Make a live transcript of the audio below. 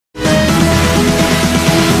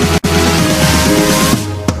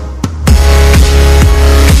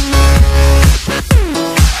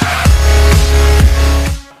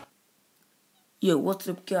Yo, what's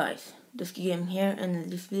up guys? Game here, and in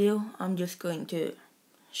this video I'm just going to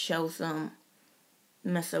show some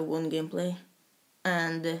Mesa 1 gameplay,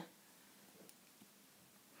 and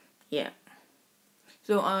yeah.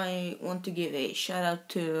 So I want to give a shout out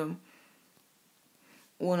to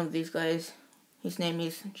one of these guys. His name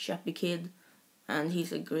is Zhappykid, and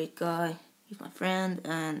he's a great guy. He's my friend,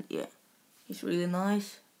 and yeah, he's really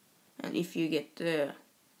nice. And if you get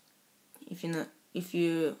if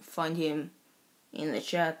you find him in the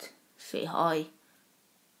chat, say hi.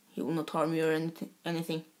 He will not harm you or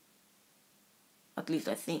anything. At least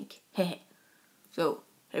I think. Hehe. So,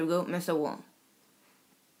 here we go, Mesa 1.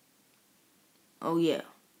 Oh yeah.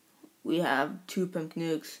 We have 2 pump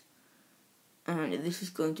nukes. And this is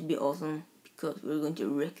going to be awesome, because we're going to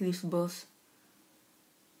wreck this boss.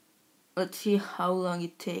 Let's see how long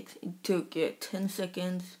it takes. It took 10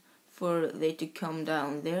 seconds for they to come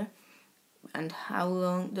down there. And how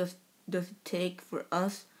long does it take for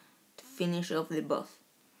us to finish off the boss?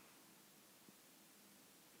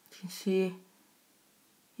 You can see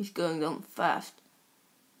he's going down fast.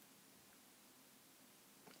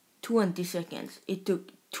 20 seconds. It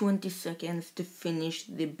took 20 seconds to finish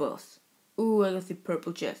the boss. Ooh, I got the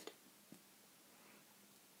purple chest.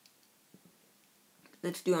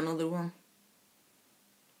 Let's do another one.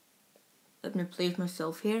 Let me place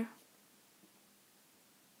myself here.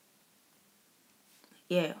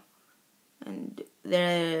 Yeah. And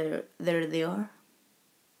there they are.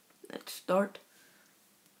 Let's start.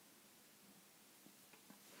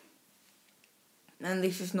 And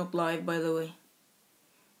this is not live, by the way.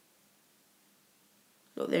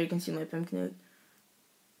 So there you can see my pumpkin egg.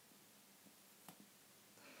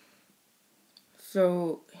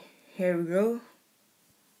 So here we go.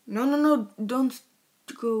 No, don't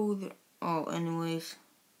go there. Oh, anyways,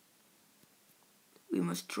 we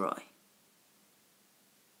must try.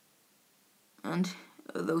 And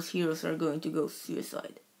those heroes are going to go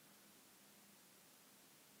suicide.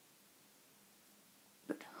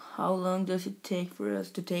 But how long does it take for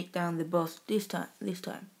us to take down the boss this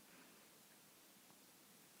time?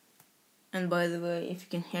 And by the way, if you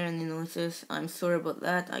can hear any noises, I'm sorry about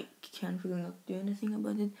that. I can't really not do anything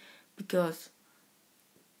about it, because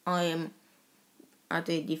I am at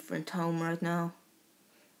a different home right now.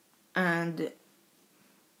 And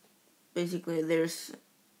basically there's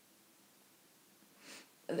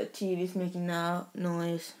the TV is making now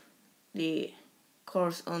noise, the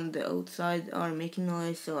cars on the outside are making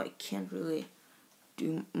noise, so I can't really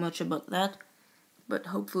do much about that. But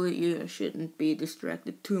hopefully you shouldn't be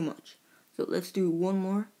distracted too much. So let's do one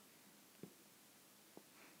more.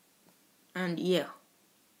 And yeah.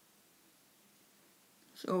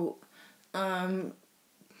 So I'm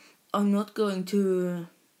not going to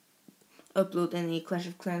upload any Clash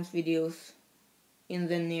of Clans videos in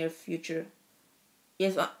the near future.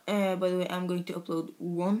 Yes, by the way, I'm going to upload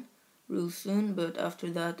one real soon, but after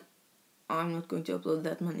that I'm not going to upload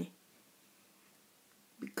that many,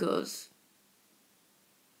 because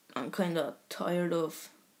I'm kinda tired of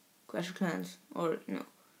Clash of Clans, or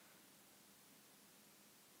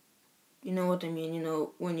you know what I mean,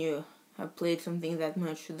 when you have played something that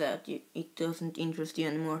much that it doesn't interest you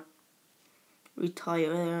anymore.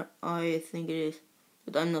 Retire, I think it is,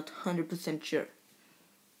 but I'm not 100% sure.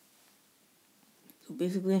 So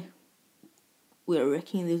basically, we are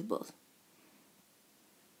wrecking this boss.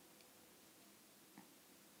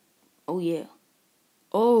 Oh yeah.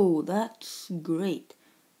 Oh, that's great.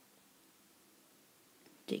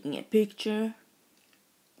 Taking a picture.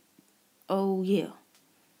 Oh yeah.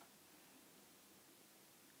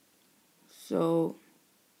 So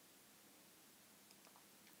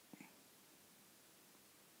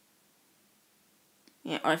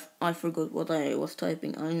yeah, I forgot what I was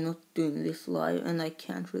typing. I'm not doing this live, and I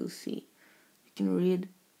can't really see. You can read.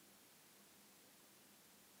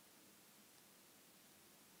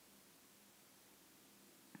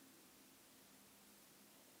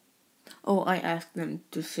 Oh, I asked them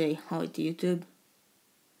to say hi to YouTube.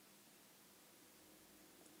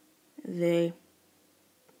 They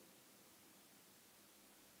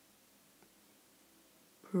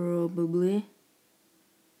probably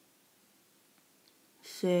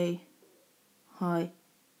say hi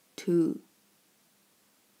too.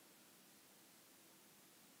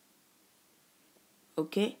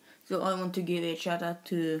 Okay, so I want to give a shout out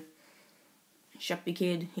to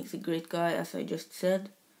Zhappykid. He's a great guy, as I just said.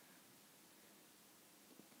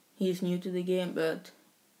 He is new to the game, but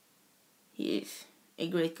he is a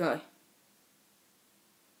great guy.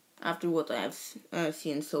 After what I have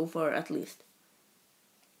seen so far, at least.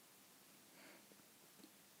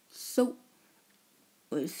 So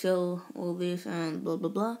we sell all this and blah blah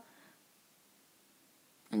blah.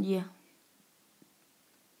 And yeah.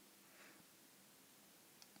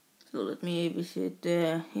 So let me visit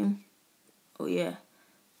him. Oh yeah.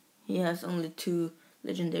 He has only 2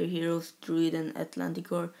 legendary heroes, Druid and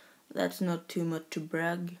Atlanticor. That's not too much to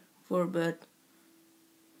brag for, but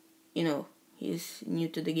you know, he's new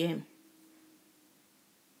to the game.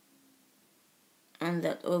 And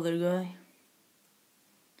that other guy,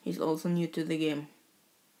 he's also new to the game.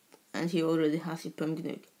 And he already has a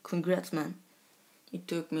pumpkin. Congrats, man. It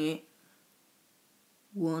took me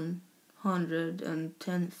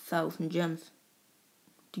 110,000 gems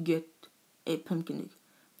to get a pumpkin.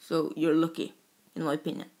 So you're lucky, in my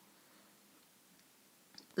opinion.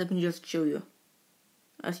 Let me just show you.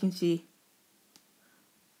 As you can see,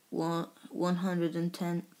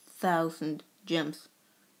 110,000 gems.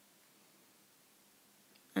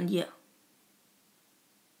 And yeah.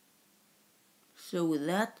 So with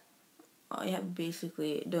that, I have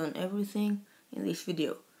basically done everything in this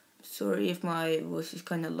video. Sorry if my voice is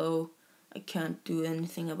kinda low. I can't do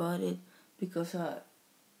anything about it because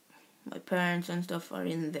my parents and stuff are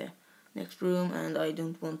in the next room and I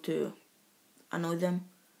don't want to annoy them.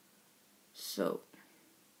 So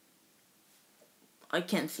I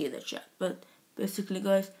can't see the chat. But basically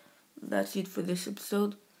guys, that's it for this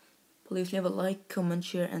episode. Please leave a like, comment,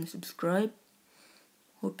 share and subscribe.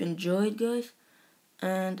 Hope you enjoyed guys.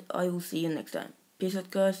 And I will see you next time. Peace out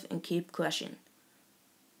guys and keep clashing.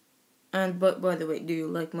 And by the way, do you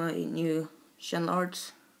like my new channel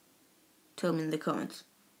arts? Tell me in the comments.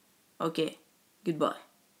 Okay, goodbye.